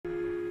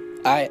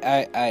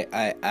I.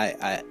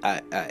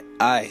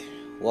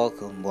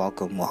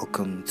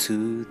 Welcome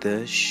to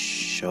the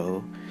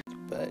show.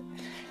 But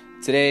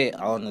today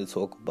I want to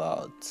talk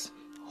about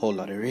Whole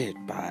Lotta Red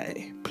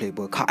by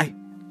Playboy Carti,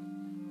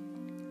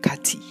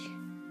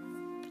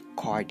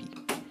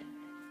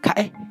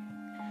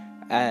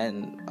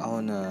 and I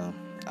want to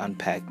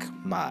unpack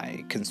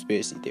my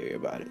conspiracy theory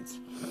about it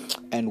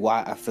and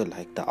why I feel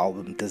like the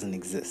album doesn't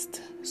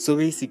exist. So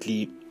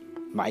basically,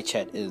 my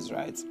chat is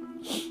right.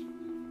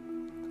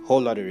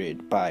 Whole Lotta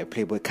Red by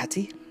Playboy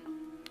Carti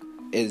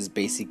is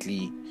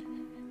basically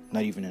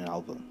not even an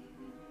album.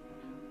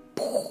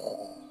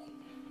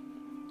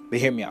 But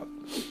hear me out.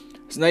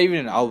 It's not even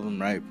an album,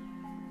 right?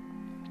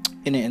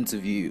 In an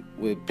interview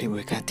with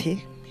Playboy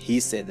Carti, he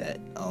said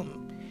that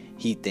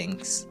he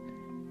thinks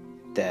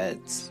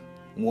that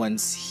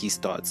once he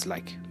starts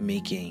like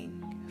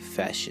making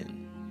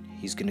fashion,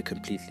 he's gonna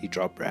completely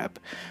drop rap,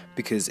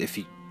 because if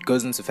he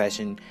goes into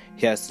fashion,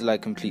 he has to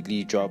like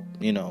completely drop,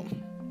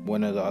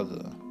 one or the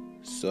other.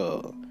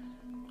 So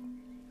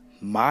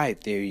my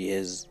theory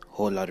is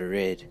Whole Lotta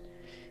Red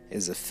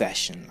is a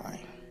fashion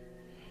line,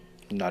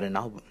 not an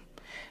album.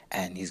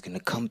 And he's gonna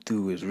come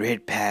through with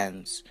red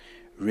pants,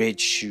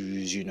 red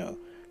shoes,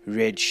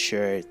 red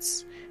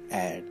shirts,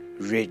 and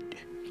red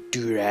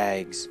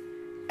do-rags,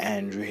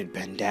 and red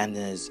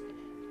bandanas.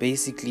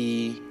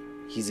 Basically,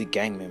 he's a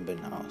gang member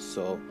now,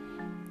 so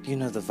you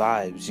know the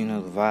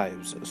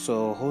vibes.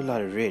 So a Whole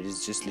Lotta Red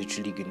is just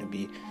literally gonna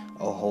be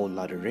a whole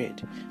lot of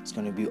red. It's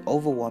gonna be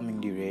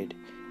overwhelmingly red,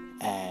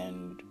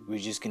 and we're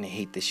just gonna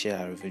hate the shit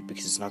out of it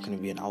because it's not gonna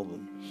be an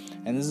album.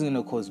 And this is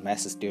gonna cause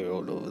mass hysteria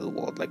all over the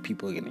world. Like,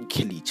 people are gonna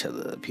kill each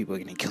other, people are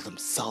gonna kill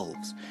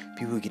themselves,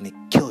 people are gonna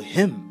kill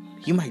him.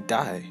 He might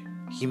die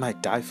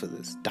for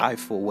this, die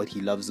for what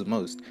he loves the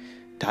most,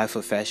 die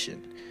for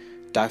fashion,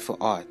 die for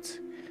art.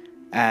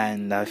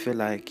 And I feel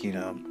like,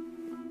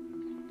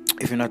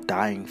 if you're not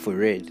dying for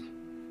red,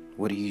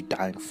 what are you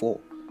dying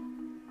for?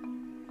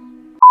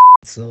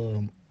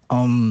 So,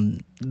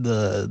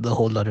 the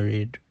Whole Lotta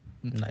Red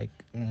like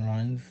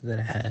runs that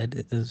I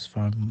had is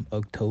from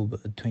October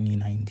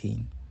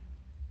 2019.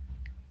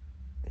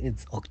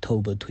 It's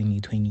October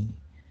 2020,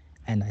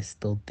 and I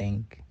still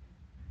think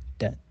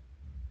that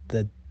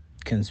the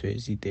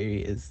conspiracy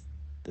theory is.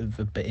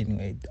 But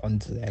anyway,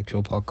 onto the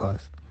actual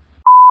podcast.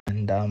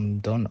 And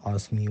don't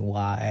ask me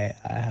why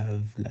I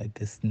have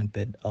like a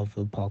snippet of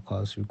a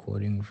podcast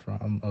recording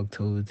from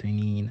October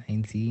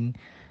 2019.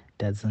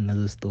 That's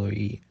another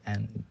story.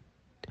 And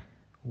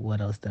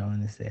what else did I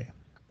want to say?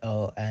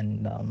 Oh,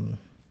 and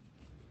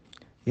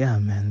yeah,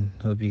 man.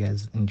 Hope you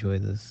guys enjoy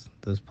this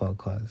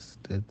podcast.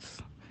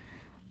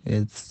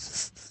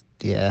 It's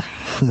yeah.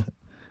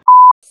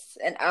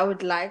 And I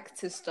would like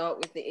to start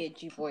with the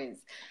Edgy Boys.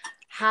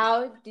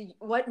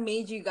 What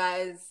made you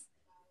guys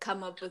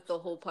come up with the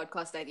whole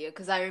podcast idea?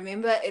 Because I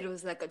remember it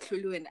was like a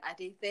Tulu and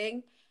Ade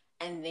thing,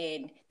 and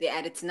then they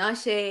added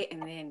Tinashe,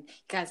 and then you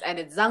guys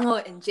added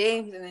Zango and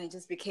James, and then it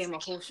just became a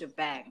whole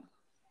shebang.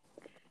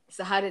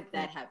 So how did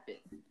that happen?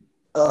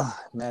 Oh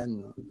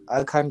man,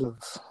 I kind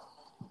of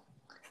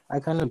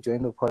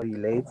joined the party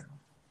late.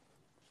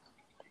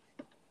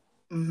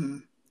 Mm-hmm.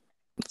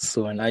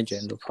 So when I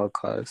joined the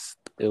podcast,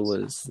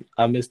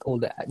 I missed all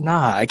that.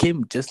 Nah, I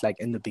came just like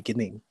in the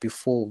beginning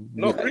before.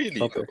 Not really.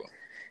 Though.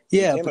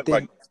 Yeah, but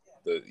then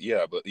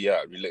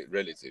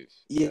relative.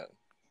 Yeah,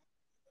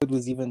 it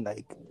was even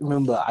like,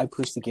 remember, I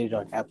pushed to get it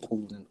on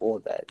Apple and all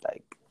that.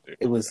 Like,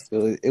 it was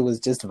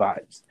just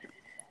vibes.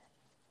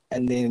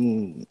 And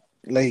then,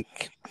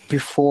 like,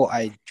 before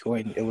I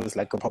joined, it was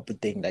like a proper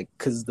thing. Like,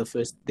 because the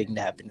first thing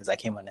that happened is I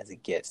came on as a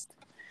guest,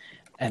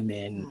 and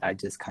then I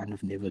just kind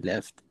of never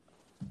left.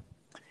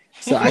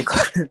 So I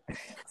can't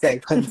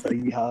tell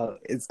you how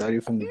it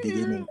started from the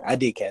beginning. I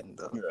did can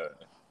though.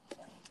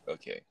 Yeah.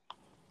 Okay.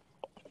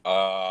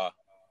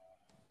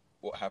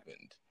 What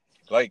happened?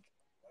 Like,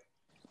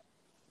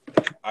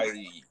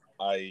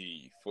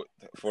 I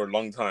for a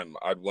long time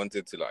I'd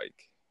wanted to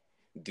like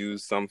do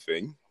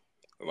something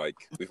like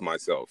with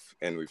myself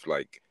and with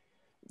like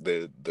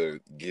the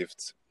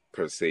gifts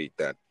per se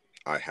that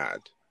I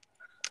had.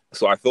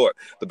 So I thought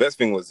the best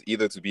thing was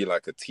either to be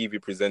like a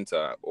TV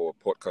presenter or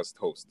podcast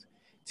host.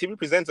 TV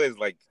presenter is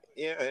like,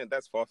 yeah,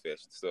 that's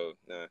far-fetched. So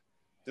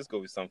just go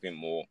with something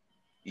more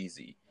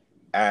easy.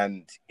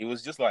 And it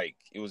was just an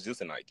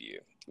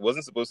idea. It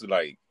wasn't supposed to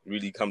like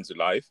really come to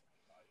life.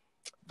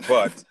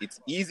 But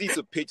it's easy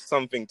to pitch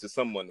something to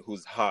someone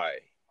who's high.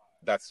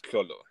 That's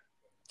Klolo.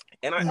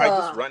 And I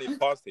just ran it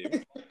past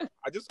him.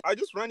 I just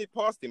ran it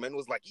past him and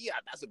was like, yeah,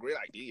 that's a great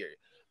idea.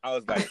 I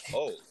was like,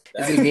 oh,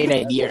 that's a great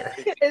idea.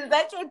 Is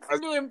that your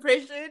true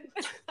impression?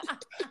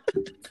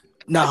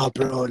 Nah,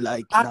 bro.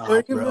 Like, I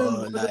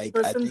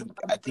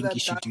think you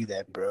should do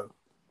that, bro.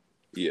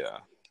 Yeah.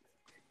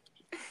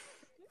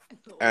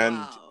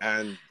 Wow.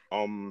 And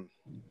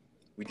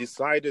we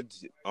decided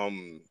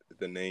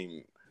the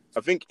name. I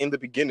think in the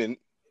beginning,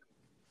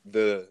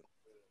 the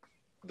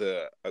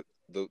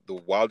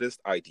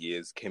wildest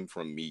ideas came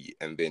from me,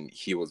 and then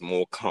he was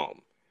more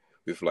calm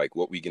with like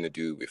what we're gonna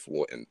do with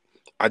what and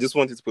I just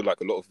wanted to put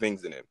like a lot of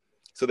things in it.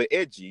 So the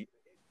edgy,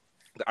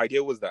 the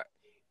idea was that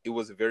it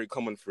was a very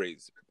common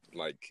phrase,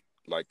 like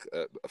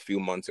a few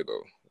months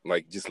ago,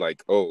 like just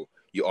like, oh,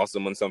 you ask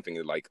someone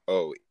something, like,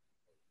 oh.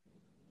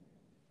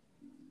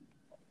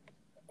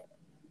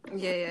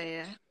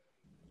 Yeah.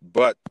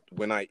 But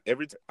when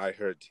every time I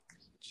heard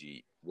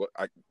G,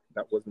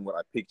 that wasn't what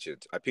I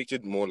pictured. I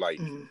pictured more like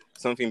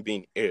something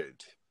being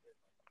aired.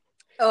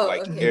 Oh,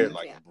 like okay. air,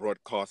 like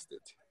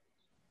broadcasted.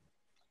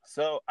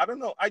 So I don't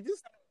know. I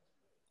just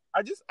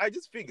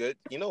figured,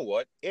 you know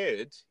what?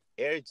 Aired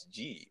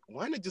G.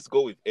 Why not just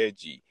go with Air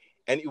G?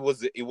 And it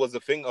was a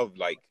thing of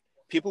like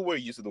people were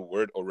used to the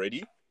word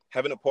already.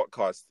 Having a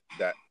podcast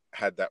that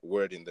had that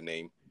word in the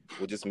name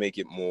would just make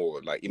it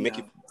more like make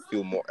it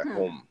feel more at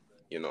home,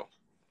 you know.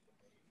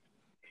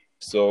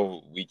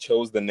 So we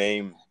chose the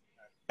name,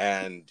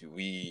 and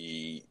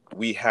we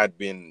had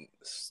been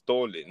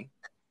stalling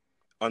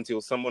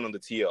until someone on the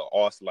tier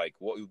asked like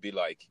what it would be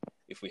like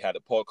if we had a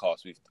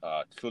podcast with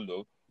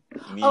Tulu,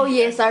 me. Oh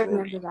yes, and I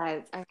Rory. remember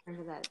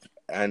that.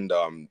 And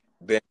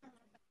then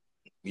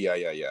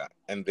yeah,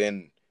 and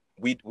then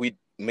we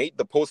made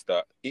the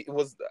poster. It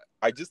was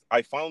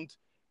I found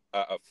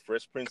a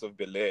Fresh Prince of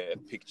Bel-Air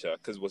picture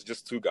because it was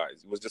just two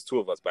guys. It was just two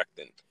of us back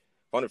then.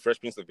 Found a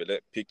Fresh Prince of Bel-Air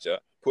picture,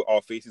 put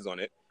our faces on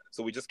it.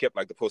 So we just kept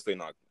like the poster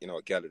in our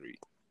gallery.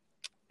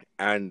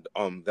 And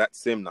that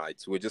same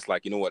night, we're just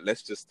like, you know what?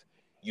 Let's just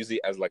use it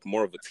as like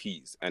more of a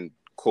tease and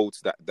quote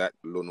that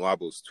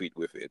Lonwabo's tweet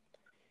with it.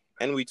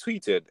 And we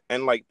tweeted,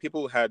 and like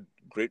people had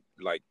great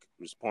like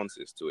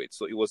responses to it.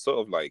 So it was sort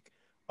of like,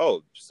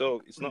 oh,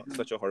 so it's not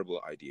such a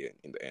horrible idea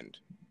in the end.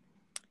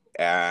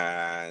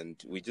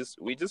 And we just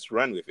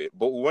ran with it,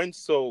 but we weren't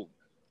so.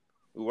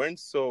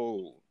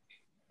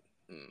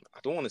 I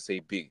don't want to say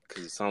big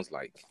because it sounds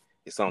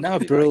No,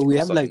 really bro, like we I'm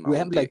have sucking like my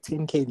own dick.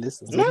 10K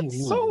listeners. Not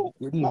so.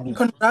 What do you mean?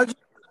 Congratulations.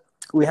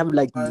 We have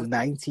like It's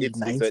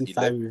 95 at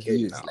 11K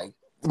reviews. now. Like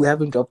we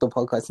haven't dropped the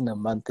podcast in a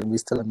month and we're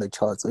still on the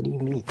charts. What do you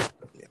mean?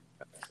 Yeah,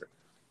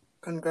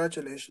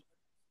 Congratulations.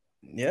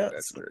 Yeah,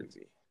 that's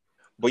crazy.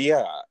 But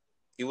yeah,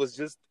 it was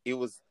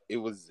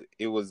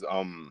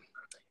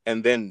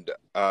and then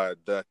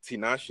the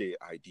Tinashe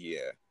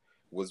idea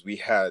was we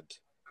had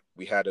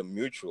a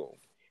mutual.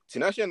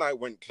 Tinashe and I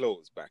weren't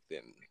close back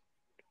then.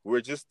 We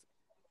were just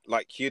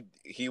like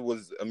he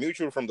was a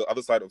mutual from the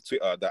other side of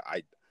Twitter that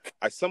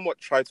I somewhat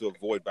tried to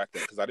avoid back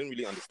then because I didn't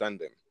really understand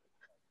them.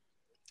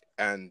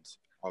 And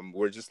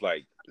we're just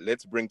like,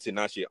 let's bring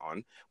Tinashe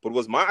on. But it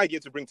was my idea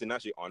to bring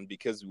Tinashe on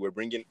because we were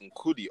bringing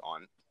Nkuli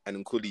on,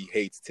 and Nkuli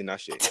hates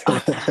Tinashe.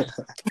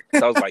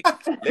 So I was like,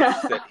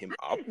 let's set him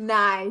up.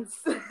 Nice.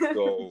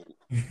 So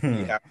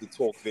we have to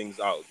talk things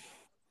out.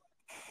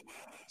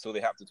 So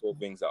they have to talk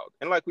things out.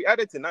 And like we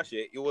added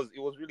Tinashe, it was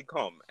really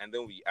calm. And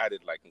then we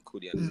added like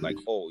Nkuli, and it's like,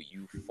 oh,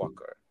 you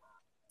fucker.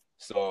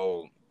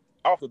 So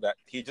after that,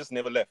 he just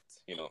never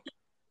left, you know.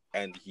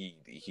 And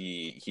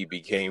he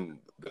became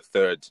the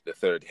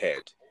third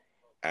head.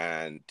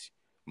 And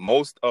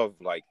most of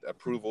like the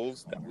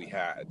approvals that we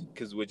had,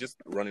 because we're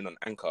just running on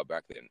Anchor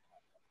back then,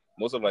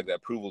 most of like the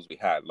approvals we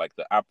had, like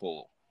the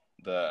Apple,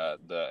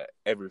 the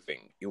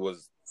everything, it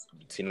was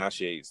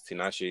Tinashe's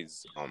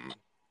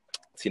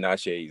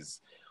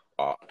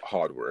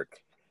hard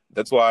work.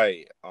 That's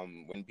why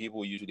when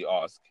people usually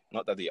ask,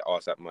 not that they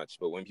ask that much,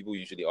 but when people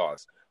usually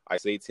ask, I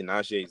say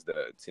Tinashe is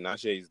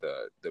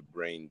the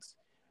brains,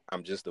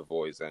 I'm just the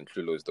voice, and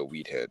Trilo is the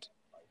weed head.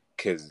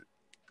 Because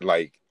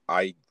like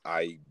I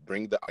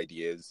bring the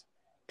ideas,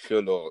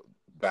 Trilo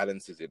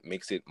balances it,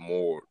 makes it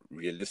more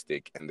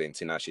realistic, and then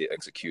Tinashe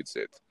executes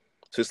it.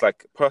 So it's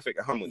like perfect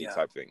harmony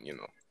type thing, you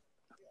know.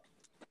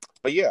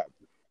 But yeah,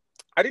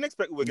 I didn't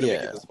expect we were gonna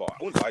make it this far.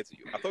 I won't lie to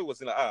you. I thought it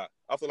was like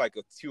after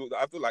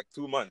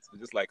 2 months,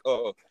 it's just like,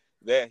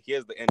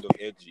 here's the end of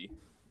Edgy.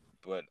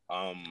 But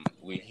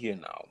we're here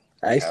now.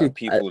 We have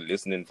people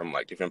listening from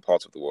like different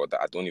parts of the world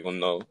that I don't even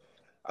know.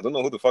 I don't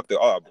know who the fuck they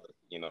are, but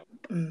you know.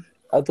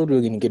 I thought we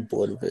were gonna get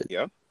bored of it.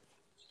 Yeah.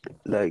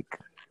 Like,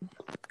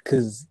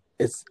 cause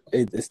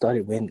it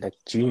started when like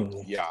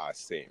June. Yeah,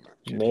 same.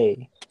 Actually.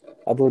 May.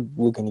 I thought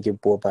we were gonna get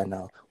bored by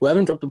now. We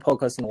haven't dropped the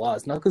podcast in a while.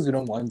 It's not because we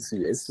don't want to.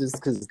 It's just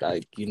because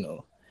like you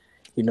know,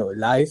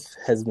 life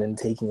has been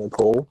taking a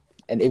toll,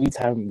 and every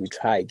time we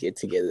try to get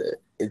together,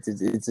 it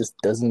just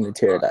doesn't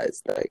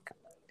materialize. Like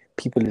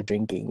people are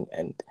drinking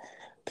and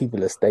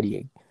people are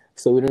studying,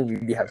 so we don't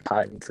really have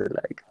time to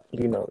like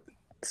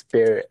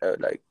spare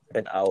like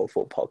an hour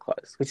for a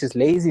podcast, which is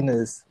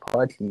laziness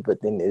partly,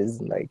 but then it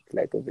isn't like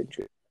lack of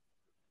interest.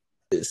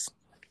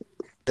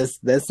 That's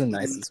the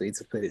nicest way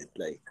to put it.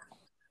 Like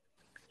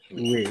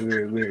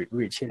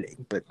we're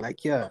chilling, but like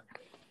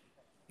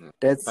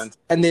that's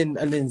and then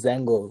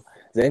Zango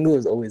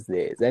is always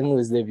there. Zango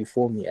was there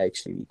before me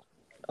actually,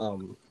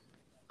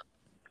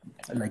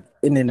 like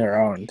in and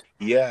around.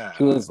 Yeah,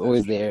 he was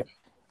always there,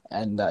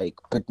 and like,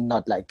 but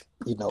not like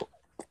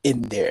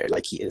in there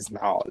like he is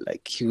now.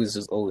 Like he was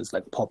just always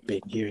like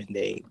popping here and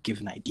there, give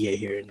an idea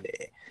here and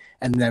there,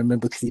 And then I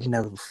remember because he didn't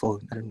have a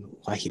phone. I don't know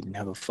why he didn't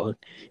have a phone.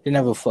 He didn't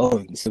have a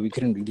phone, so we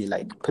couldn't really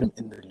like put him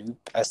in the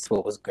loop as to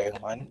what was going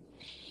on.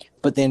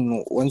 But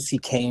then once he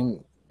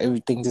came,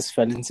 everything just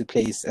fell into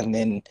place. And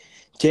then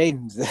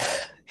James,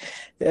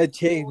 James.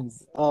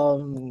 James.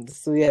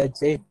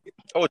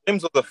 Oh,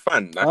 James was a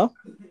fan. Huh?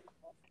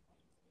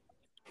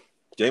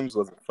 James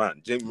was a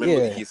fan. James,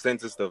 remember Yeah. he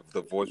sent us the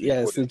voice Yeah,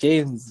 recording.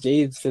 so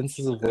James sends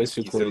us a voice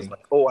He said, recording.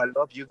 like, "Oh, I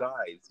love you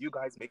guys. You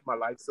guys make my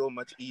life so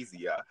much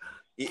easier.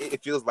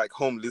 It feels like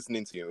home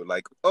listening to you.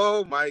 Like,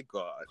 oh my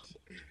god."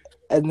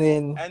 And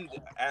then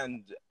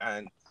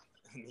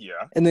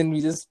yeah. And then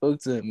we just spoke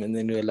to him, and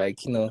then we were like,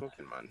 Talking,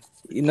 man.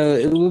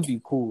 it would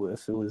be cool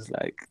if it was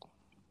like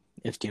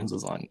if James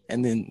was on,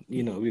 and then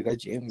we got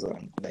James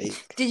on.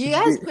 Like, Did you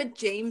guys put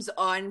James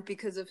on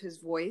because of his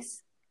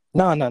voice?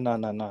 No.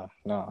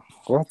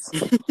 What?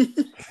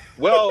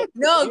 Well,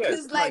 No, yes,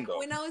 because like kind of.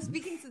 when I was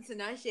speaking to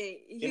Tinashe,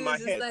 he In was my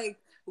just head. like,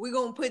 "We're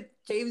gonna put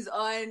James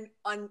on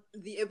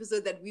the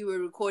episode that we were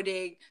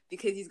recording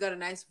because he's got a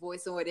nice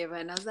voice or whatever."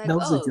 And I was like, That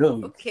was a "Oh,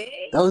 joke.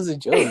 okay." That was a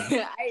joke.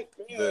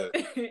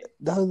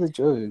 That was a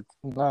joke.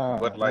 Nah,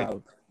 But like nah.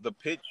 the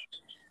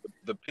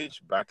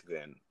pitch back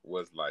then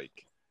was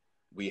like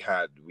we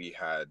had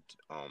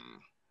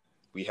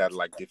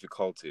like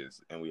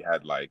difficulties and we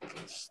had like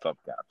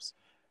stopgaps.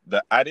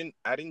 The adding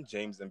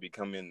James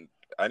becoming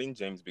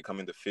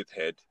the fifth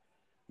head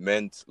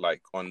meant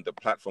like on the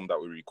platform that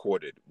we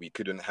recorded, we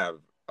couldn't have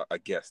a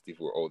guest if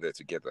we're all there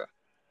together.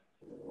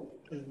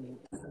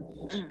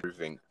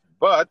 Everything.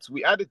 But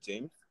we added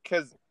James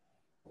because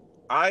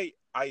I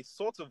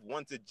sort of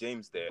wanted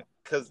James there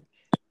because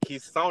he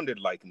sounded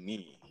like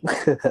me.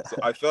 So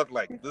I felt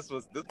like this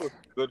was a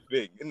good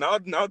thing. Now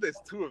there's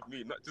two of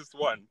me, not just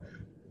one.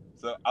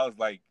 So I was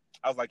like,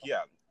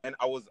 yeah. And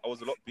I was a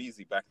lot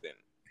busy back then.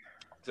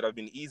 So it would have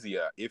been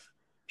easier if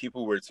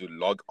people were to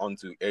log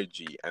onto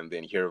Edgy and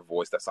then hear a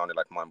voice that sounded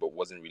like mine but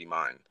wasn't really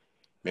mine.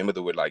 Remember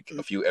there were like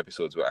a few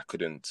episodes where I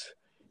couldn't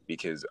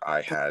because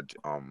I had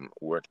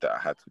work that I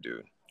had to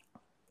do.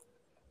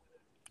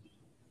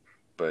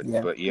 But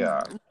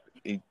yeah,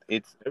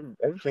 it's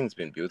everything's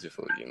been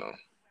beautiful,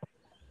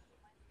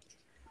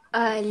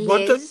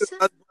 What does Liz?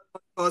 the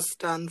podcast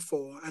stand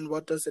for, and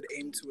what does it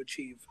aim to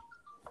achieve?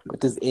 What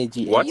does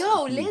AG? What?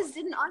 Yo, Liz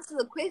didn't answer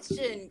the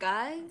question,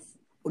 guys.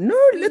 No,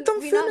 let them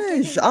we're not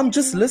finish. getting I'm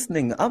just enough.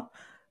 listening.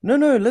 No,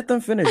 let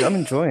them finish. I'm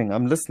enjoying.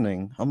 I'm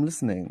listening.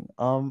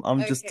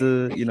 I'm just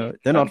Okay.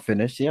 they're not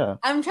finished. Yeah.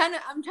 I'm trying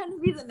to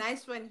be the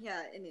nice one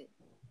here, innit?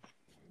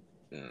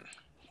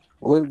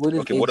 What is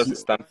Okay, what does it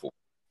stand for?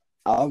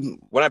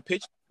 When I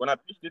pitched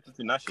it to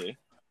Tinashe,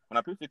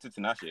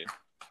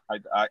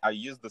 I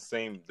used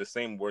the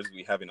same words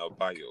we have in our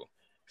bio.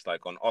 It's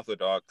like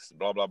unorthodox,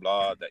 blah blah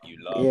blah, that you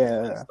love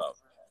and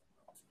stuff.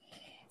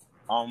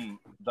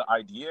 The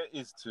idea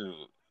is to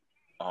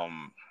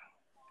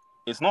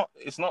it's not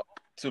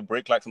to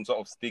break like some sort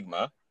of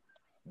stigma,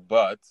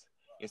 but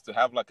it's to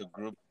have like a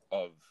group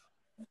of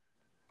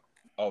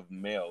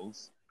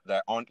males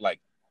that aren't like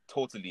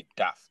totally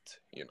daft,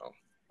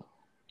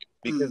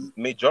 because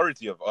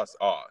majority of us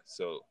are.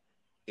 So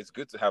it's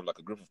good to have like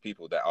a group of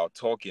people that are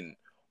talking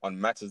on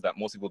matters that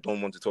most people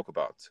don't want to talk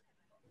about,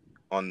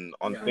 on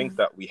things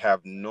that we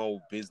have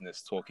no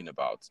business talking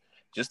about,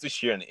 just to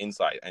share an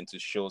insight and to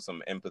show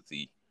some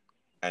empathy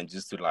and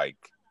just to like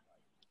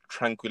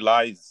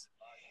tranquilize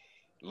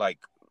like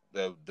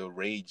the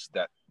rage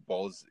that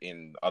boils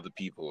in other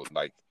people,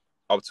 like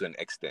up to an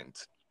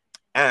extent.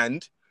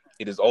 And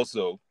it is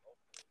also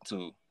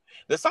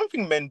there's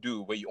something men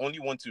do where you only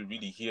want to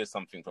really hear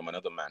something from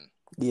another man.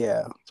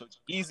 Yeah. So it's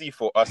easy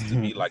for us to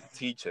be like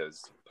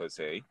teachers per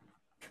se,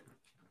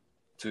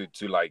 to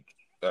like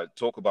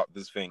talk about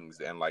these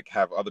things and like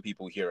have other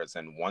people hear us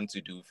and want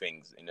to do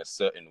things in a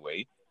certain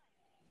way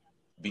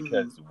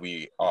because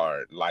we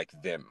are like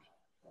them.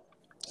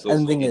 So,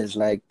 and the thing is,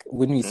 like,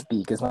 when we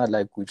speak, it's not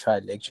like we try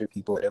to lecture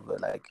people, whatever.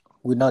 Like,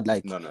 we're not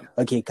like, no.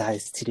 Okay,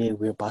 guys, today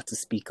we're about to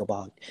speak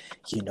about,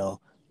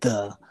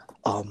 the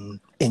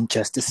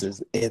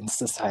injustices in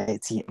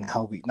society and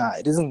how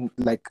it isn't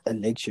like a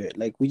lecture.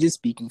 Like, we're just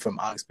speaking from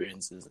our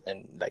experiences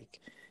and like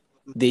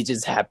they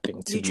just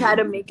happen to. You try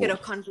to make it a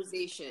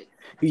conversation.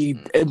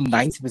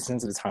 90%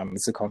 of the time,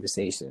 it's a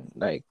conversation.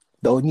 Like,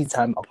 the only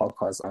time a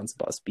podcast aren't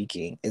about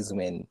speaking is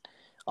when,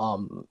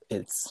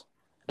 it's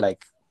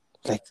like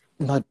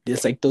not.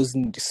 It's like those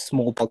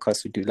small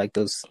podcasts we do, like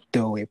those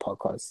throwaway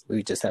podcasts.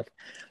 We just have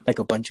like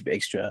a bunch of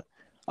extra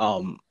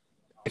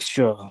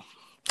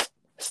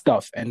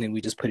stuff, and then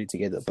we just put it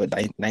together. But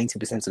like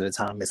 90% of the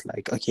time, it's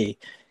like, okay,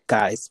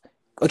 guys,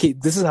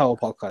 this is how a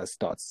podcast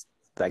starts.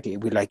 Like,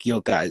 we're like, yo,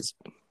 guys,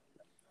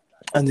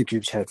 on the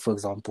group chat, for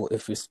example,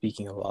 if we're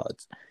speaking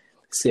about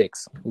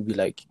sex, we'll be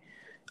like,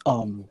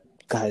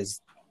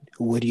 guys,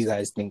 what do you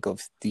guys think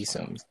of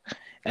threesomes?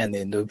 And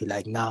then they'll be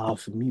like, nah,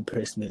 for me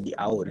personally,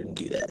 I wouldn't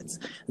do that.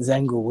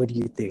 Zango, what do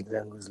you think?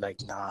 Zango's like,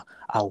 nah,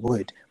 I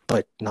would,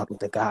 but not with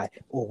the guy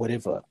or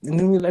whatever. And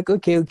then we're like,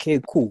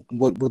 okay, cool.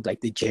 What would like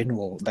the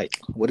general, like,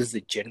 what is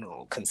the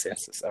general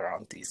consensus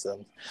around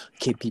threesome?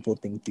 Okay, people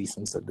think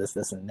threesomes are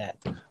this, and that.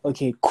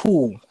 Okay,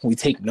 cool. We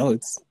take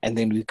notes and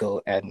then we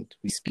go and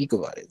we speak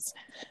about it.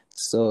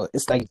 So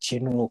it's like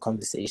general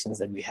conversations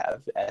that we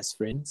have as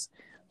friends,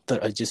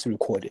 but are just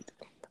recorded.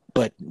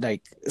 But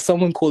like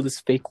someone called us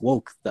fake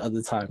woke the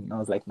other time, and I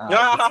was like, nah,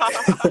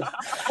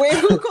 Wait,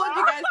 who called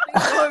you guys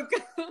fake woke?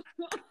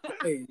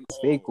 Hey, it's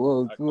fake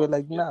woke. We were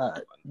like, nah,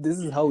 this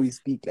is how we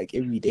speak like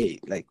every day.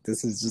 Like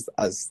this is just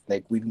us.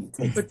 Like we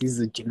this is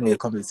a general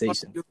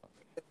conversation.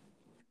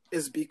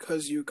 is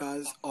because you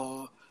guys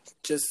are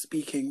just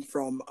speaking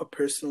from a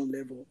personal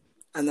level,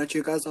 and that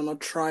you guys are not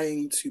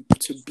trying to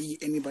be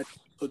anybody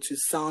or to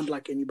sound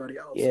like anybody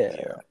else.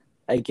 Yeah,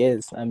 I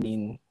guess. I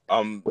mean,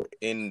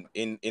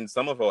 in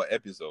some of our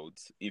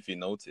episodes, if you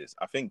notice,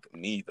 I think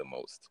me the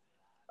most.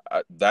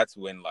 That's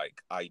when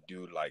like I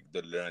do like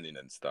the learning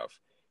and stuff,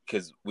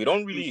 because we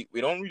don't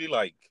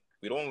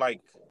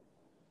like.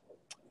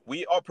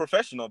 We are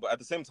professional, but at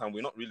the same time,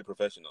 we're not really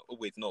professional. Oh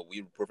wait, no,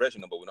 we're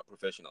professional, but we're not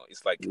professional.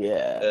 It's like,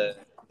 yeah.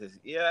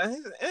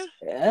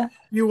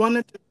 You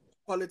wanted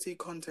quality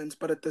content,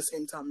 but at the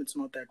same time, it's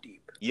not that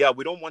deep. Yeah,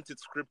 we don't want it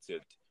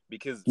scripted,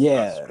 because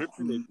Yeah.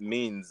 scripted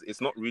means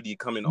it's not really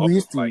coming We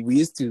off.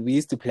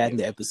 used to plan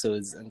the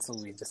episodes until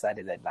we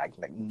decided that like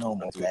no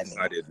more until we planning.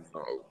 decided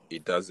no,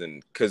 it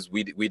doesn't, because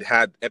we'd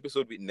had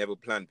episode we never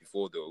planned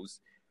before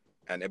those,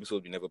 and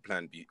episode we never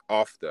planned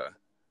after,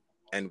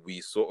 and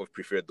we sort of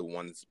preferred the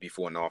ones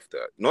before and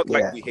after. Not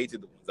like we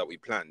hated the ones that we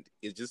planned.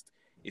 It's just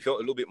it felt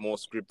a little bit more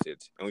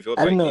scripted, and we felt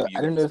I don't know. maybe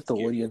I don't know if the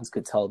audience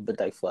could tell, but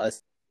like for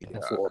us,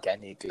 for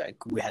organic,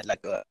 like we had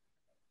like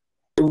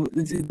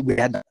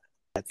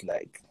that's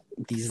like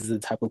these are the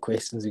type of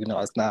questions you're gonna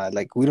ask. Nah,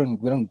 like we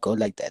don't go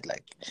like that.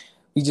 Like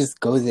we just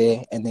go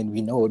there and then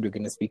we know what we're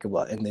gonna speak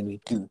about, and then we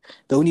do.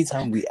 The only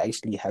time we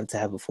actually have to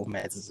have a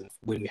format is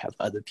when we have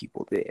other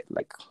people there,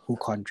 like who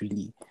can't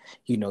really,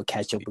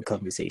 catch up with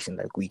conversation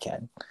like we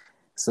can.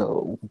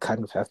 So we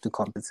kind of have to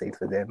compensate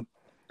for them.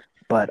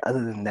 But other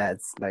than that,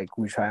 like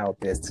we try our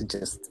best to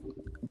just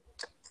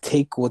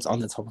take what's on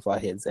the top of our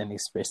heads and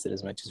express it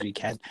as much as we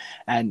can.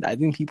 And I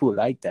think people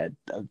like that.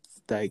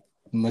 Like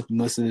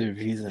most of the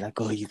reviews are like,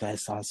 "Oh, you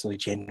guys sound so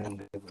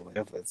genuine,"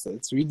 whatever. So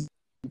it's really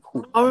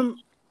cool.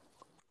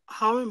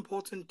 How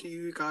important do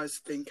you guys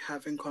think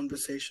having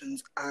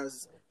conversations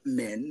as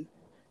men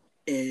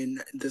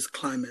in this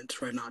climate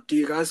right now? Do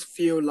you guys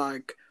feel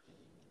like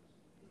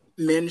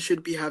men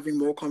should be having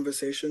more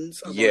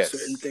conversations about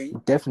certain things?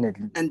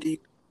 Definitely. And do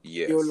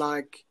you feel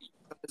like you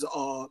guys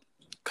are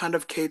kind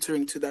of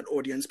catering to that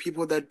audience,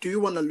 people that do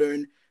want to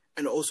learn,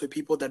 and also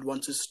people that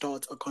want to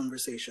start a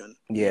conversation?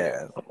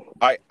 Yeah.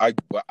 I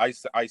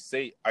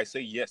say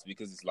yes,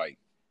 because it's like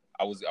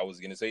I was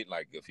gonna say it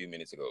like a few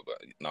minutes ago,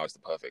 but now it's the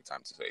perfect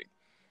time to say it,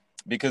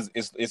 because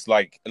it's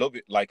like a little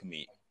bit like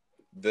me.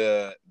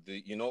 The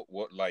you know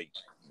what, like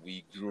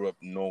we grew up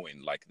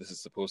knowing like this is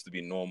supposed to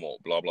be normal,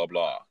 blah blah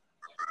blah,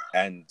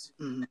 and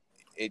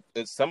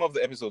it's some of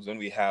the episodes when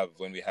we have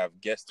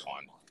guests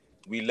on,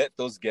 we let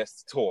those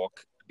guests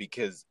talk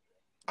because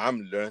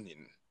I'm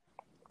learning.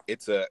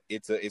 It's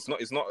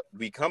not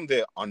we come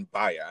there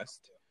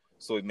unbiased,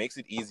 so it makes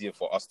it easier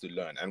for us to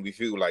learn, and we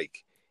feel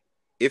like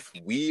if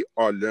we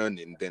are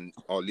learning, then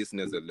our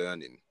listeners are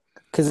learning.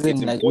 Because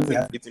it's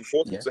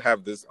important to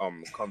have this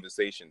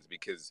conversations,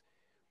 because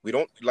we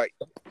don't like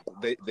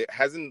there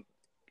hasn't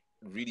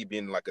really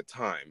been like a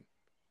time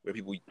where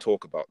people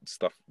talk about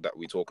stuff that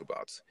we talk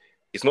about.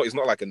 It's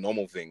not like a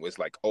normal thing where it's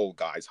like, oh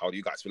guys, how do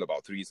you guys feel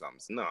about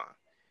threesomes? Nah,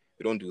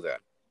 we don't do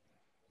that.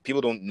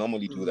 People don't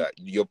normally do that.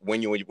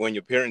 When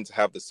your parents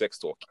have the sex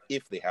talk,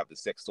 if they have the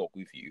sex talk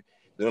with you,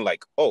 they're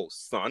like, oh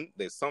son,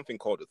 there's something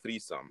called a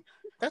threesome.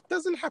 That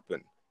doesn't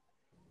happen.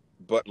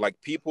 But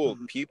like people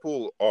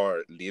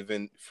are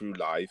living through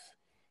life.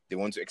 They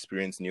want to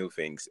experience new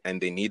things, and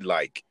they need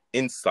like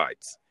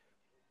insights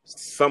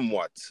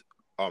somewhat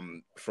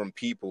from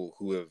people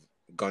who have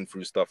gone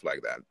through stuff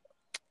like that.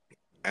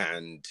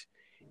 And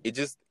it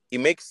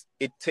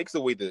takes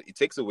away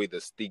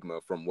the stigma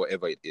from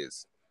whatever it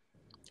is.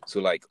 So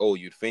like, oh,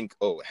 you'd think,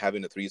 oh,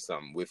 having a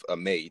threesome with a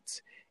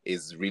mate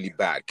is really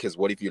bad, because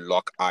what if you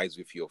lock eyes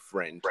with your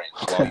friend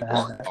while you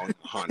walk down the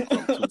hunt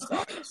from two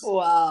sides?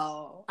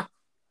 Wow.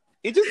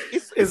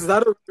 Is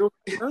that a real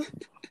thing?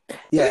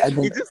 Yeah,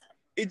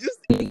 it just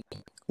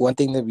one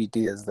thing that we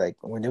do is like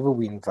whenever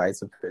we invite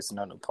a person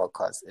on a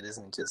podcast, it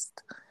isn't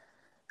just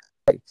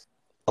like,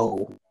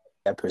 oh,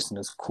 that person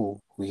is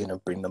cool, we're gonna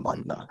bring them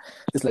on now.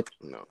 It's like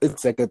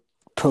it's like a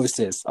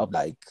process of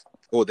like,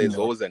 oh, there's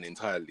always an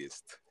entire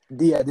list.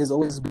 Yeah, there's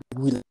always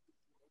a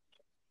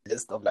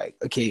list of like,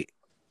 okay,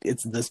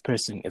 it's this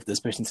person. If this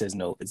person says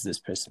no, it's this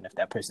person. If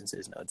that person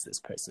says no, it's this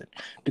person.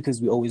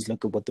 Because we always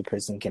look at what the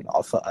person can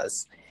offer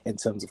us in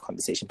terms of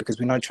conversation. Because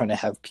we're not trying to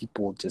have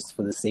people just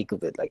for the sake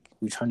of it. Like,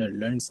 we're trying to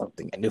learn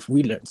something. And if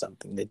we learn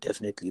something, then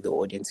definitely the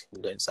audience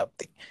can learn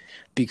something.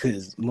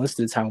 Because most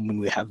of the time when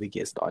we have a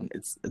guest on,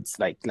 it's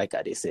like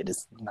Ade said,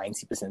 it's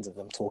 90% of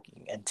them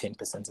talking and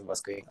 10% of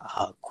us going,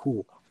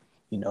 cool,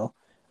 you know?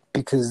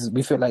 Because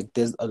we feel like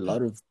there's a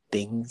lot of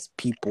things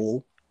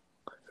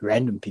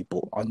random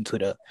people on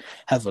Twitter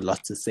have a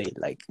lot to say.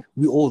 Like,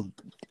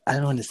 I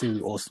don't want to say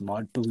we're all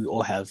smart, but we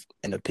all have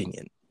an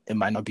opinion. It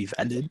might not be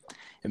valid,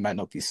 it might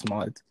not be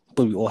smart,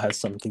 but we all have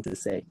something to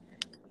say.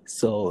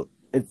 So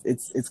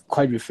it's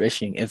quite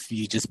refreshing if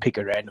you just pick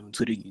a random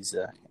Twitter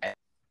user and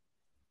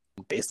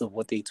based on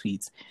what they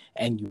tweet,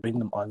 and you bring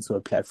them onto a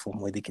platform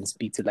where they can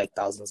speak to like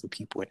thousands of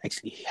people and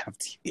actually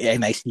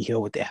hear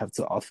what they have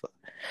to offer.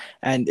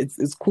 And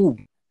it's cool.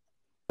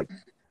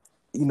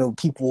 You know,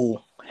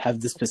 people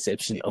have this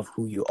perception of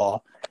who you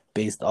are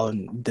based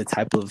on the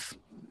type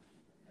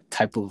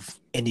of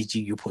energy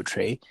you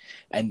portray,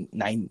 and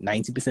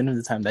 90% of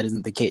the time that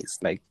isn't the case.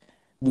 Like,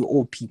 we're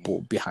all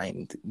people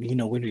behind, you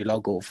know, when we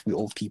log off, we're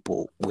all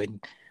people.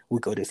 When we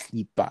go to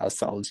sleep by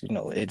ourselves, you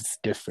know, it's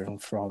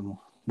different from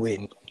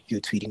when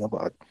you're tweeting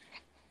about,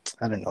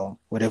 I don't know,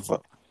 whatever.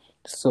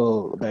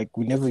 So, like,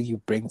 whenever you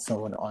bring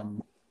someone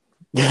on,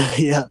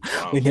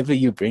 whenever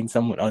you bring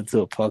someone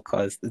onto a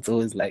podcast, it's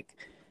always like,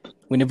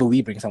 whenever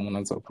we bring someone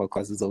onto a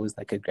podcast, it's always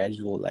like a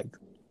gradual, like,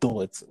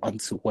 thoughts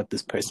onto what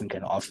this person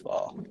can offer,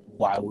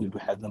 why we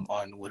would have them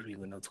on, what are we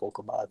going to talk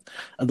about.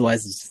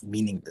 Otherwise, it's just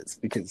meaningless,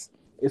 because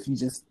if you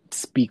just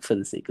speak for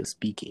the sake of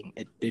speaking,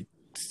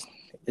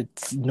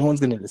 it's no one's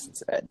going to listen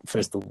to that,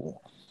 first of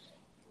all.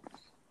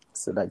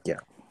 So, like, yeah.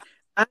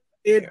 And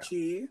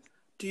Edgy,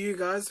 do you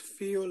guys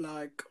feel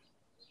like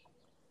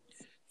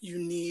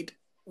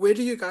where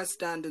do you guys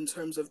stand in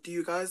terms of, do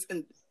you guys,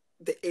 in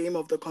the aim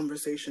of the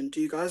conversation,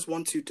 do you guys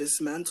want to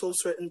dismantle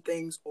certain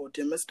things or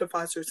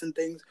demystify certain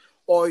things?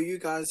 Or are you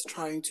guys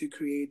trying to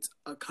create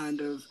a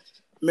kind of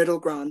middle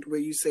ground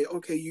where you say,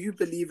 okay, you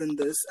believe in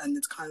this and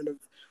it's kind of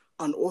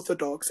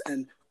unorthodox,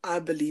 and I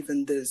believe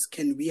in this.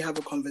 Can we have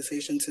a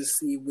conversation to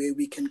see where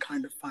we can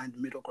kind of find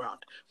middle ground?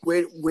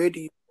 Where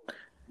do you?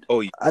 Oh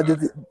yeah.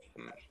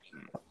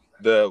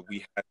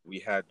 We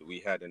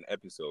had an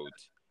episode.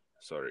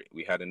 Sorry,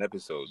 we had an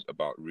episode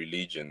about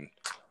religion,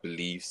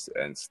 beliefs,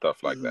 and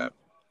stuff like that.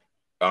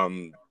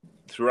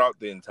 Throughout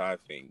the entire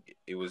thing,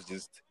 it was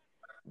just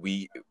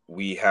we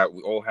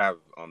all have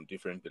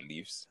different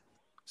beliefs.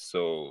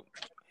 So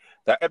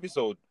that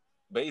episode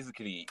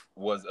basically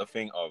was a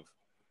thing of,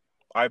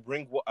 I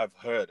bring what I've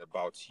heard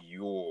about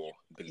your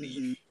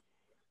belief.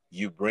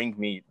 You bring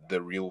me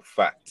the real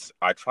facts.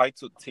 I try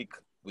to tick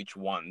which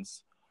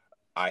ones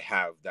I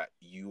have that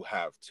you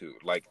have too.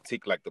 Like,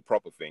 tick like the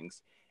proper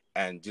things,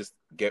 and just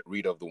get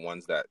rid of the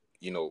ones that,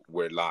 you know,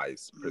 were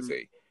lies per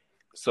se.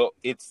 So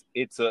it's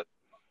a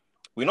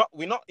we're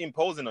not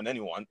imposing on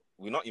anyone.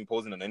 We're not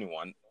imposing on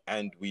anyone,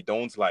 and we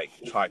don't like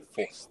try to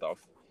force stuff.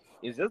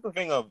 It's just a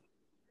thing of,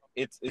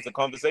 it's a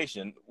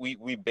conversation.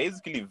 We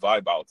basically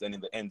vibe out, and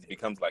in the end, it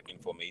becomes like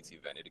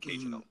informative and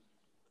educational.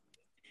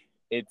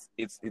 It's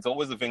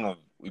always a thing of,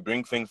 we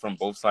bring things from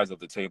both sides of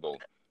the table.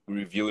 We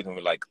review it and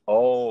we're like,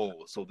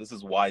 oh, so this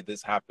is why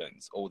this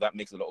happens. Oh, that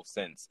makes a lot of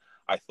sense.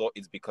 I thought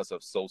it's because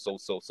of so.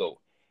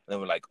 And then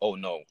we're like, oh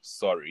no,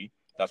 sorry,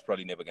 that's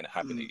probably never gonna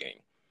happen again.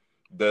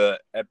 The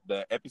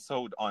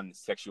episode on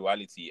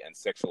sexuality and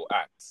sexual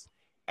acts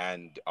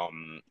and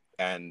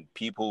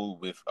people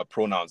with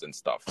pronouns and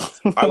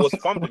stuff, I was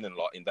fumbling a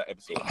lot in that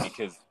episode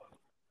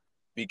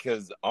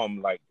because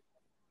like,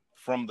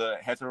 from the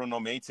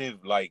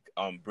heteronormative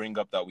bring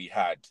up that we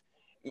had,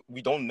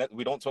 we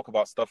don't talk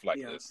about stuff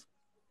like this.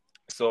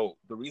 So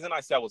the reason I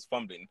say I was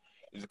fumbling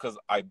is because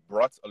I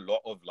brought a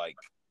lot of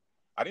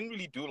I didn't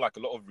really do like a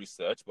lot of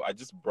research, but I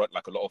just brought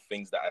like a lot of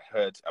things that I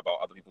heard about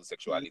other people's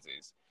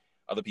sexualities,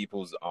 other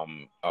people's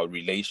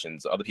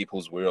relations, other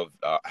people's way of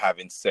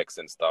having sex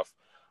and stuff.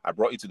 I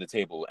brought it to the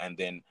table, and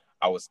then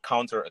I was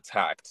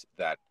counter-attacked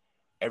that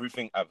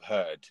everything I've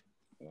heard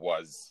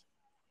was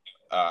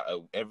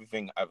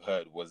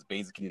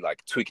basically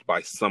like tweaked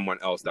by someone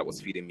else that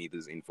was feeding me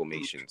these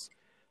informations.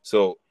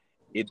 So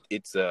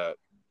it's a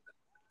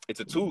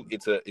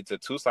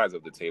two sides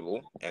of the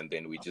table, and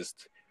then we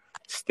just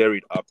stir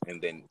it up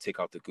and then take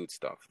out the good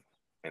stuff,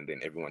 and then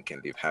everyone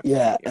can live happily.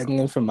 Yeah, and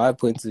then from my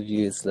point of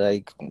view, it's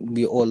like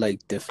we all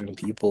like different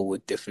people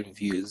with different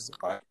views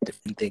on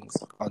different things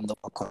on the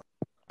podcast.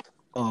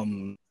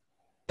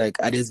 Like,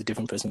 Ade is a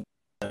different person,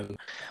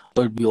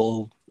 but we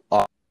all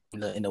are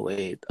in a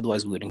way.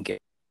 Otherwise, we wouldn't get.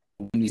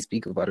 When we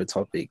speak about a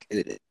topic,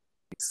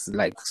 it's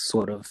like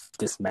sort of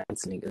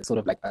dismantling. It's sort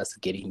of like us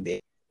getting there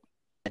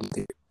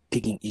and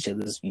picking each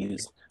other's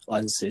views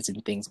on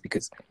certain things,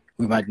 because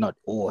we might not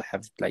all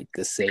have like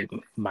the same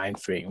mind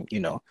frame,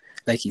 you know.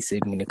 Like he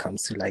said, when it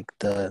comes to like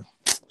the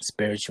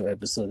spiritual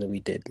episode that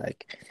we did,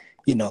 like,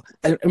 you know,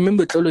 I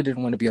remember Tolo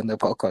didn't want to be on the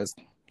podcast.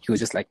 He was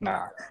just like,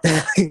 nah.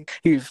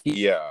 he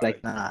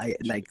like, nah,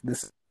 like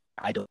this.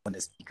 I don't want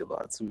to speak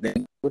about. So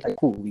then we're like,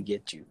 cool, we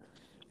get you.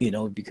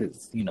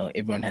 Because,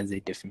 everyone has their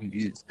different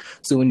views.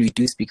 So when we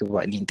do speak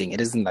about anything, it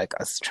isn't like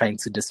us trying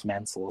to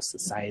dismantle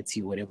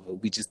society or whatever.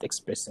 We're just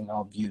expressing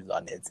our views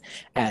on it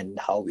and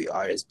how we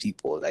are as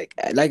people. Like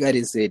I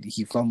just said,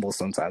 he fumbles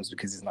sometimes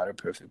because he's not a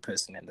perfect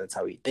person and that's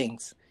how he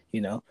thinks,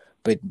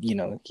 But,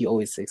 he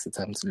always takes the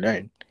time to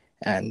learn.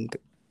 And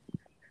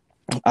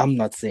I'm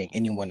not saying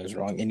anyone is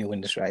wrong,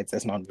 anyone is right.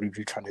 That's not what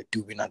we're trying to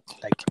do. We're not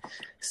like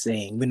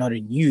saying we're not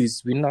in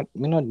news. We're not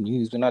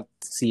news. We're not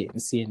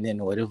CNN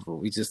or whatever.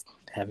 We're just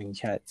having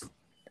chats.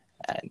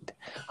 And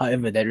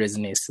however that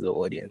resonates to the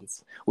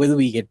audience, whether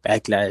we get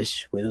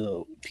backlash,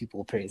 whether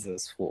people praise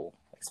us for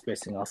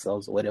expressing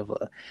ourselves or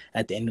whatever,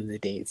 at the end of the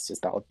day, it's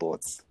just our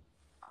thoughts.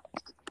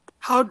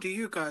 How do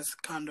you guys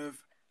kind of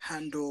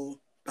handle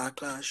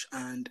backlash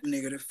and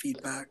negative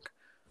feedback?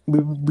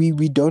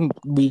 We don't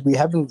we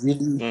haven't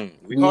really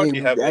We hardly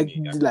have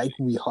any. Like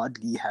we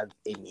hardly have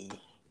any.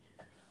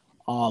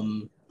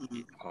 I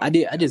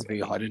just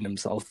very hard on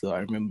himself though. I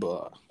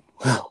remember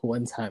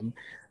one time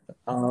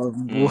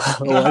one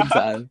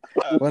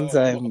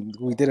time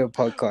we did a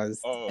podcast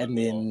and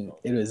then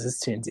it was his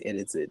turn to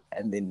edit it,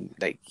 and then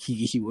like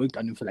he worked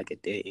on it for like a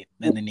day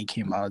and then it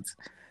came out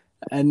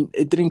and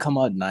it didn't come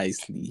out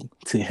nicely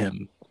to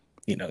him,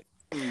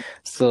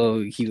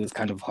 So he was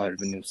kind of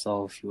hard on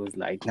himself. He was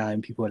like, nah,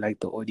 and people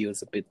like the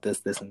audio's a bit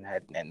this and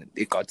that, and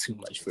it got too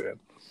much for him.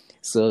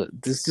 So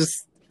there's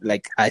just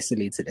like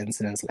isolated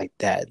incidents like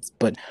that.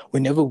 But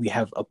whenever we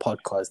have a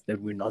podcast that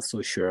we're not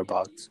so sure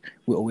about,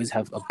 we always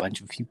have a bunch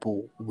of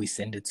people we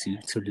send it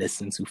to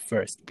listen to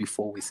first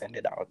before we send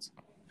it out.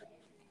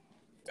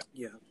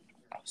 Yeah.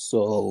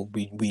 So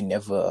we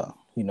never,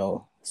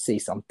 say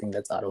something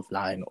that's out of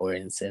line or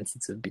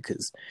insensitive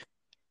because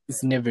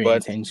it's never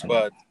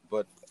intentional.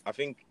 But I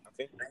think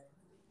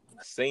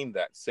saying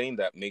that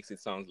makes it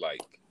sound like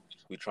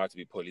we try to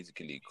be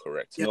politically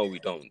correct. Yeah. No, we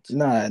don't.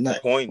 Nah. The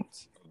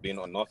point of being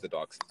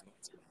unorthodox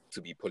is to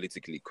be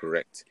politically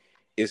correct.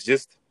 It's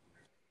just,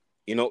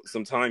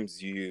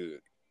 sometimes you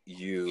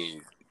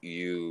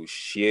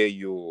share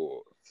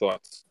your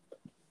thoughts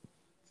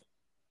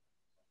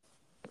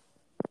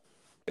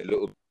a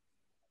little.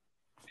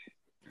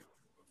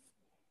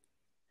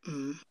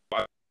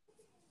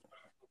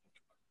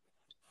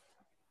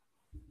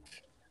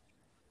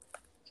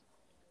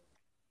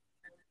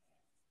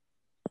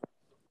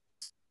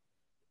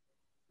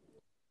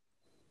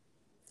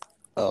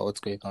 What's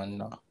going on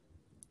now?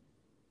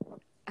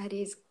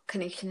 Adi's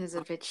connection is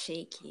a bit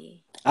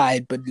shaky.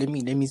 But let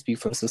me speak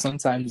first. So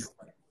sometimes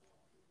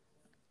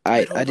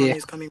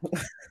He's coming.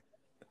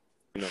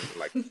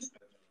 Like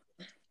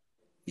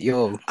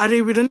yo.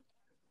 Adi, we didn't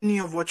any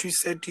of what you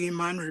said. Do you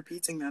mind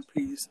repeating that,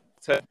 please?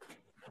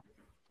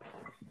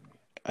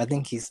 I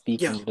think he's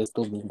speaking, Yeah. but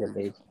still being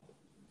delayed.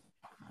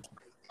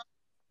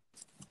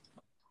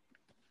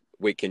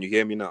 Wait, can you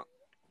hear me now?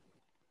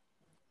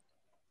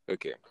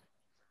 Okay.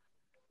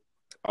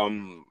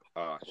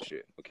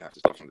 Shit. Okay, I have to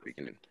start from the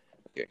beginning.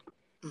 Okay.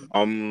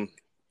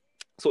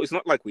 So it's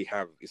not like we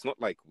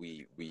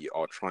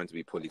are trying to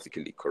be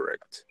politically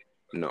correct.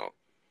 No.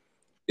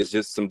 It's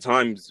just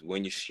sometimes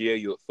when you share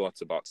your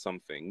thoughts about some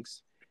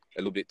things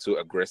a little bit too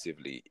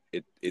aggressively,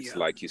 it's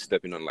like you're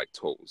stepping on like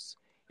toes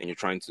and you're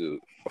trying to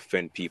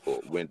offend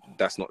people when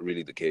that's not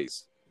really the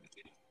case.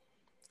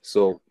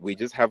 So we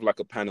just have like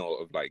a panel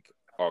of like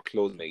our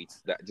close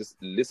mates that just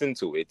listen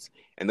to it,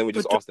 and then we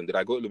just ask them, did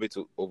I go a little bit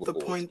too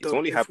overboard? The point, it's though,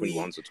 only if happened we-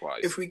 once or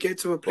twice. If we get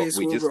to a place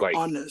we where just, we're like,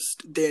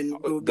 honest, then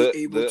we'll be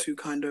able to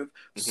kind of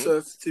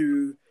surf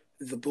through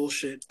the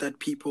bullshit that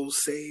people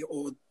say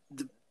or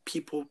the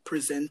people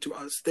present to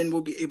us. Then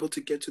we'll be able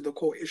to get to the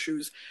core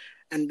issues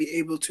and be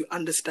able to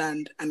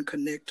understand and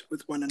connect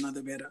with one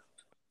another better.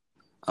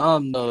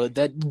 No,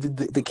 that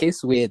the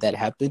case where that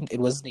happened, it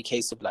wasn't a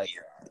case of like,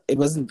 it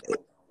wasn't.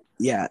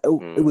 Yeah,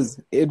 it was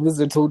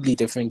a totally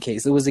different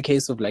case. It was a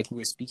case of like we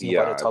were speaking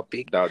about a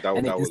topic,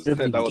 and then instead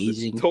of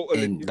engaging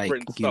in like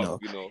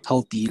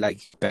healthy like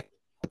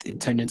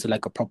it turned into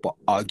like a proper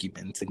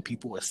argument, and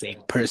people were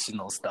saying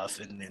personal stuff,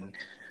 and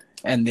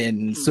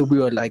then so we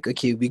were like,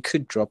 okay, we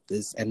could drop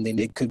this, and then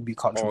it could be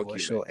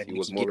controversial, and we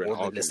could get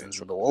all the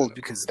listeners of the world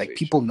because like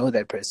people know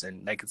that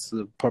person, like it's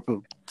the proper.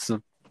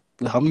 So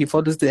how many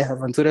followers do they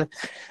have on Twitter?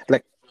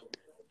 Like.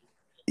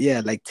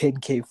 Yeah, like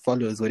 10K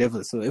followers,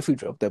 whatever. So if we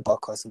dropped that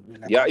podcast, we'd be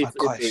like, oh my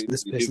gosh,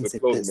 this person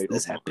said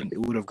this happened. It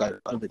would have got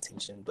a lot of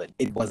attention, but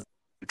it wasn't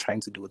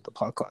trying to do with the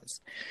podcast.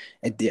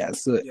 And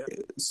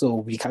so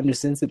we kind of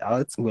sent it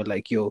out. We're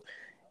like, yo,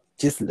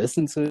 just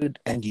listen to it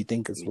and you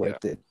think it's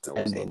worth it.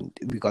 And then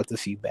we got the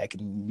feedback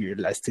and we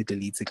realized to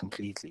delete it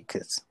completely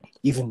because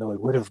even though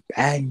it would have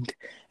banged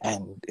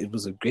and it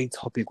was a great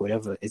topic,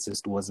 whatever, it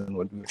just wasn't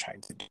what we were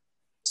trying to do.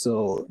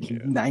 So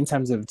 9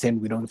 times out of 10,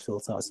 we don't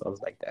filter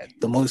ourselves like that.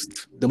 The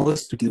most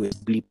we do is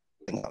bleep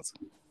out.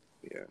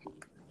 Yeah.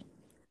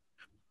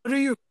 How do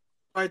you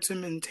try to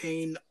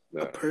maintain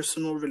a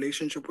personal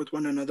relationship with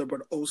one another,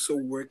 but also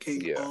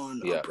working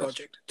on a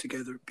project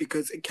together?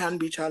 Because it can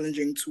be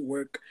challenging to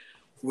work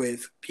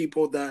with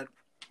people that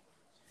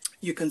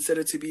you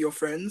consider to be your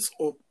friends,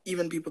 or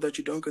even people that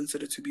you don't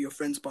consider to be your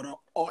friends but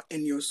are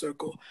in your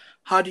circle?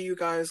 How do you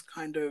guys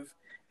kind of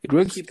It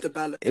works. keep the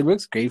balance? It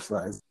works great for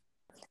us.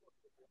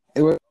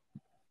 It works.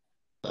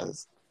 For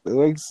us.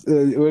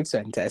 It works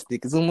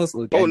fantastic. It's almost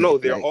organic. Oh no,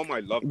 they're like, all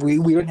my lovers.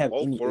 we don't have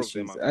All any 4 of issues.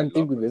 them are I my don't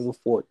think we've lovers. ever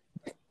fought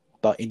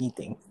about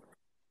anything.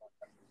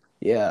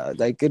 Yeah,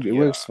 like it Yeah.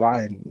 works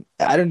fine.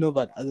 I don't know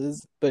about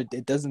others, but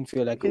it doesn't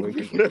feel like a working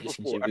We've never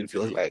relationship. fought, It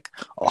feels actually. like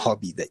a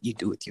hobby that you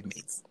do with your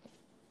mates.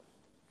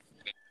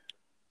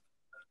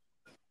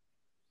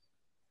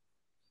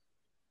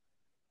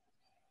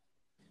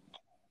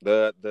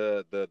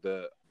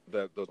 The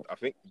I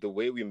think the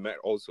way we met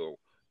also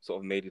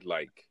sort of made it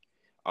like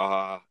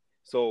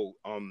so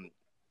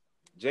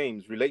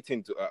James,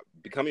 relating to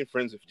becoming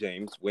friends with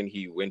James, when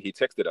he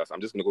texted us, I'm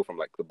just gonna go from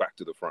like the back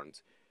to the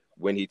front.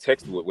 When he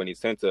sent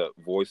a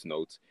voice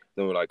note,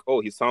 then we're like,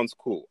 oh, he sounds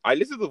cool. I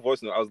listened to the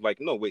voice note, I was like,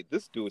 no, wait,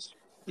 this dude,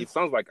 it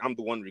sounds like I'm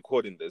the one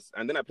recording this.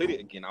 And then I played it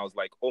again, I was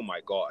like, oh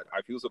my god,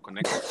 I feel so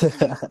connected.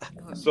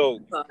 So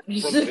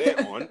from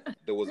there on,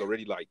 there was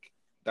already like,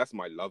 that's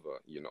my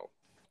lover, you know.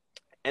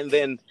 And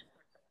then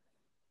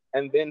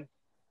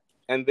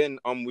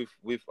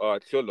with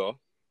Cholo,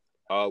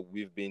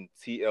 we've been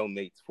TL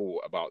mates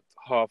for about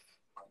half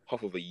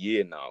of a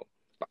year now.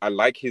 I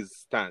like his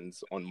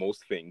stance on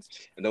most things,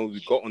 and then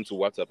we got onto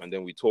WhatsApp, and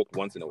then we talked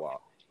once in a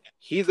while.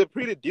 He's a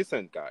pretty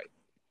decent guy,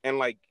 and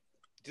like,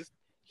 just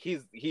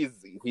he's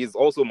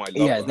also my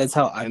lover. Yeah, that's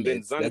how I And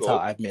met. then That's how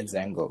I met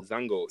Zango.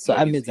 Zango. So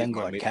I he's met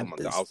my Zango on mate from the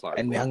campus, outside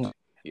and we world. hung out.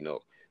 You know,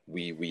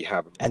 we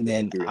have And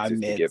then I experiences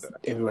met together.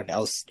 everyone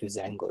else through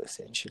Zango,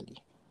 essentially.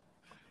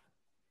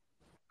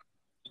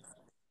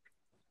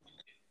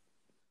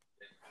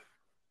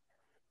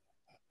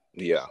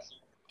 Yeah,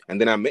 and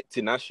then I met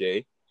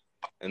Tinashe,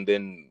 and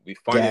then we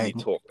finally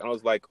Gang. talked. And I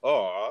was like,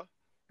 oh,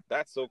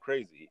 that's so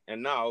crazy.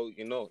 And now,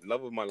 you know,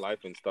 love of my life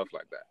and stuff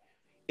like that.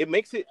 It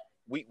makes it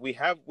we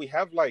have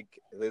like,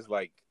 there's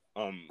like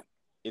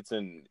it's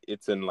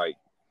in like,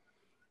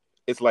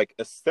 it's like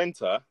a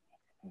center,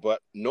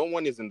 but no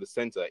one is in the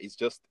center. It's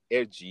just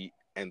Ergi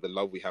and the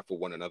love we have for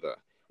one another.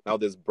 Now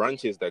there's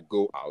branches that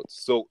go out.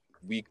 So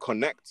we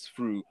connect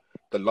through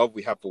the love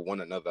we have for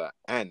one another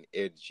and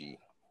Ergi.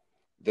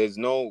 There's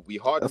no, we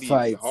hardly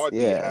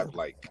Yeah. have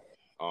like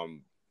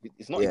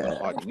it's not even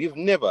hardly. We've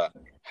never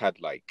had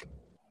like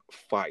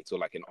fights or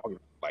like an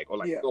argument, like, or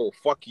like, Yeah. oh,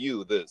 fuck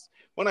you, this.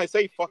 When I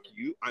say fuck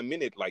you, I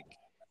mean it like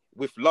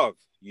with love,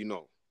 you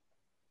know.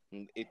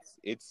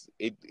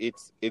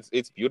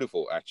 It's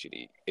beautiful,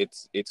 actually.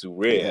 It's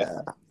rare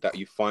Yeah. that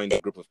you find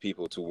a group of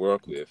people to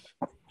work with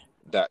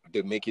that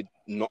they make it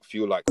not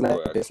feel like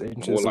work, Best more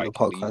interest of the like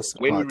podcast.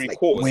 when we Like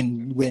record,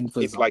 when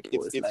for it's like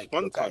example, it's like,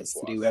 fun yo, time guys,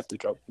 for today us.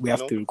 we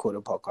have to record a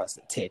podcast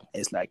at 10.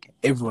 It's like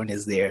everyone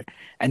is there,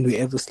 and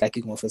whoever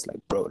slacking off is like,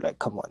 bro, like,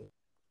 come on,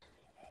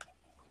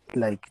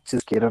 like,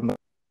 just get on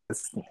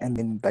this and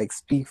then like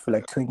speak for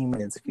like 20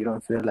 minutes if you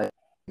don't feel like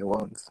you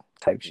won't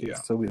type shit. Yeah.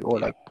 So we all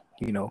like,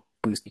 you know,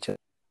 boost each other.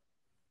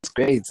 It's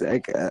great. It's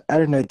like I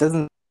don't know, it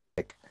doesn't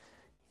like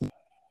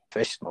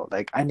professional.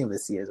 Like I never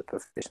see it as a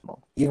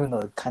professional, even though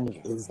it kind of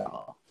is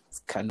now. It's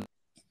kind of,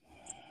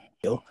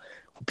 you know,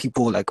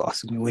 people like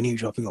asking me, when are you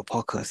dropping a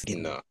podcast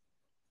again? No.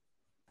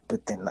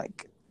 But then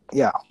like,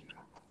 yeah,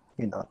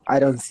 you know, I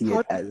don't see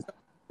it as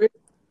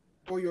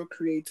Where your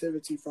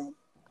creativity from?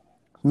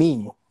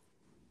 me.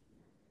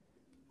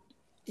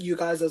 You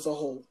guys as a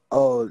whole.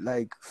 Oh,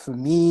 like for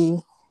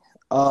me,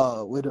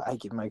 where do I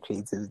get my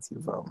creativity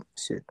from?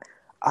 Shit,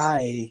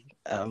 I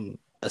am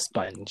a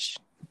sponge.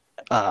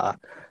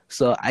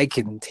 So I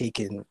can take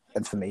in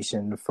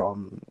information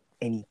from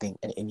anything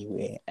and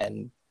anywhere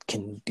and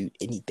can do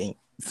anything.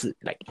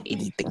 Like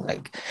anything.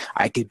 Like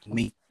I could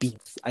make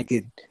beats. I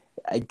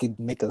could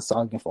make a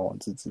song if I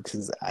wanted to,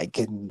 because I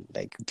can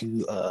like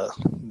do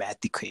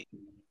math equation.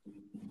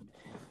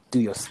 Do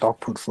your stock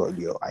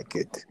portfolio. I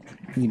could,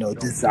 you know,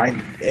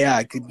 design. Yeah,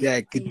 I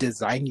could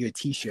design your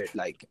T-shirt.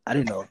 Like I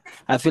don't know.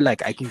 I feel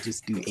like I can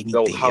just do anything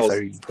if I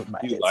really put my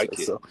you head like to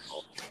it. it? So,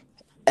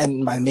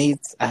 and my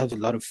mates, I have a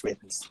lot of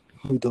friends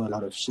who do a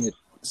lot of shit.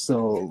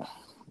 So,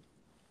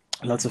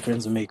 lots of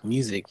friends who make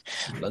music.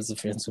 Lots of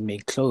friends who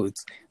make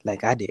clothes,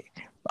 like Ade.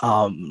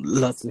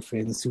 Lots of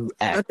friends who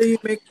How act. do you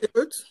make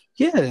clothes?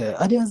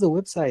 Yeah, Ade has a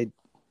website.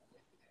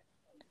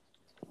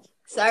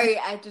 Sorry,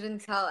 I didn't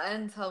tell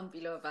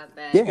Bilo about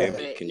that. Yeah.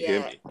 Can you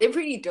hear me? They're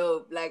pretty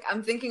dope. Like,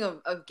 I'm thinking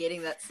of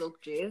getting that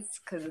silk dress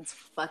because it's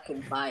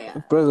fucking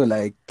fire. Bro,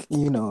 like,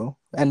 you know,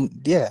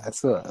 and yeah,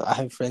 so I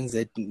have friends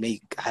that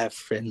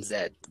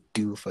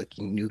do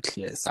fucking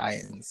nuclear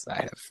science.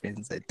 I have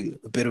friends that do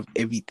a bit of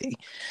everything.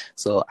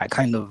 So I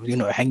kind of, you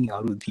know, hanging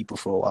out with people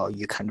for a while,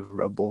 you kind of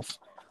rub off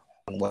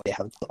on what they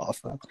have to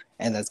offer.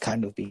 And that's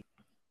kind of the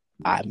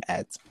I'm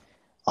at.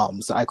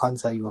 So I can't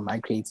tell you where my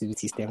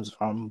creativity stems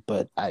from,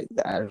 but I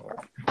don't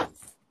know.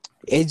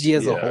 Edgy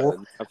as a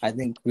whole, I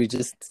think we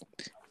just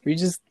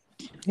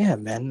yeah,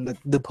 man.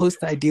 The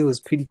poster idea was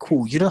pretty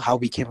cool. You know how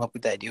we came up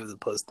with the idea of the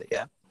poster,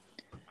 yeah?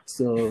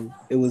 So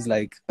it was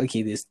like,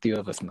 okay, there's 3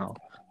 of us now.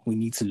 We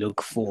need to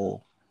look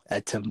for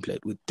a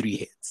template with 3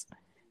 heads.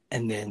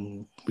 And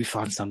then we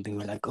found something.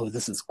 We're like, oh,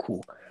 this is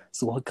cool.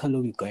 So what color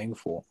are we going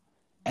for?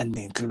 And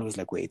then Trilo was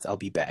like, wait, I'll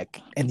be back.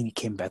 And then he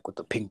came back with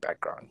a pink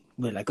background.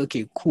 We're like,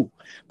 okay, cool.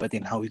 But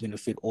then how are we going to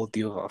fit all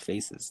 3 of our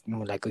faces? And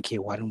we're like, okay,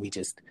 why don't we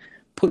just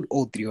put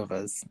all 3 of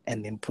us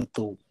and then put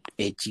the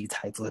AG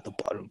title at the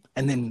bottom?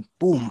 And then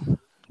boom,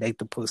 like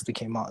the poster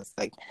came out. It's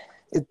like,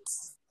 it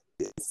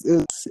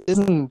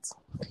isn't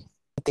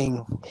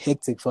anything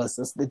hectic for us.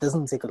 It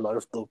doesn't take a lot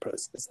of thought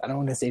process. I don't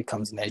want to say it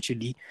comes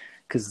naturally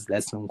because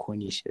that's some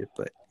corny shit,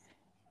 but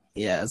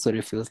yeah, that's what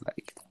it feels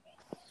like.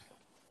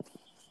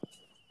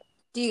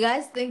 Do you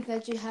guys think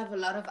that you have a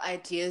lot of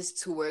ideas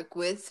to work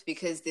with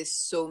because there's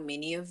so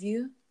many of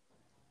you?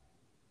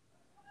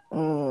 I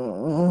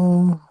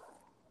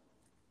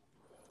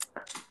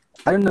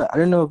don't know. I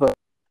don't know about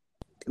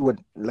what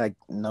like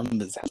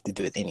numbers have to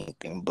do with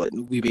anything, but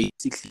we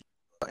basically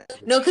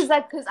No, because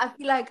I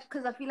feel like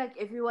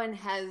everyone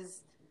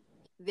has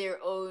their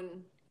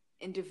own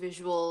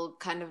individual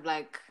kind of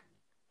like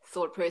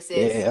thought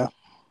process. yeah.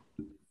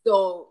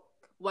 So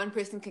one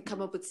person can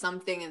come up with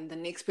something, and the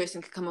next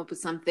person can come up with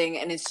something,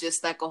 and it's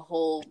just like a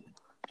whole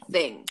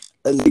thing.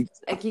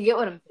 Like you get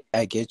what I'm saying?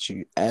 I get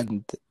you,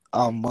 and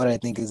what I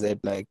think is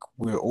that like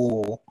we're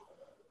all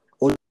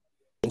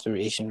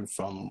inspiration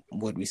from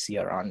what we see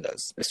around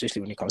us,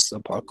 especially when it comes to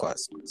the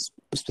podcast.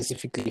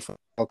 Specifically for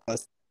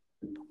podcast,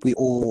 we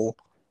all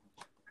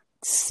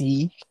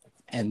see,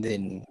 and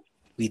then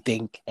we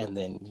think, and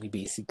then we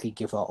basically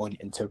give our own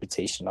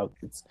interpretation of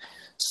it.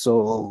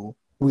 So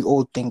we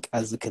all think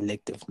as a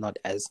collective, not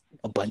as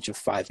a bunch of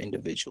 5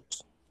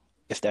 individuals,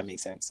 if that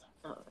makes sense.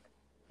 Oh.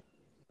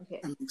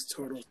 Okay. That makes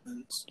total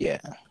sense. Yeah.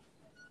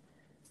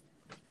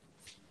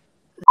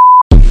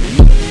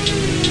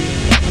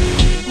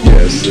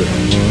 Yes,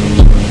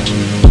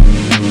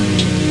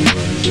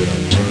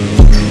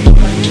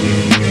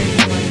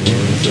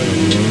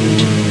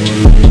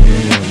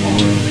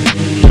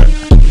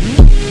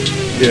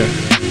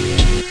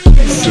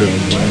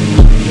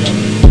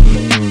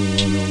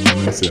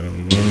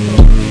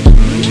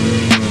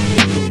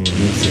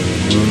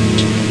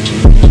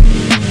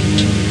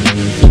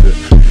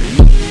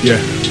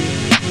 yeah.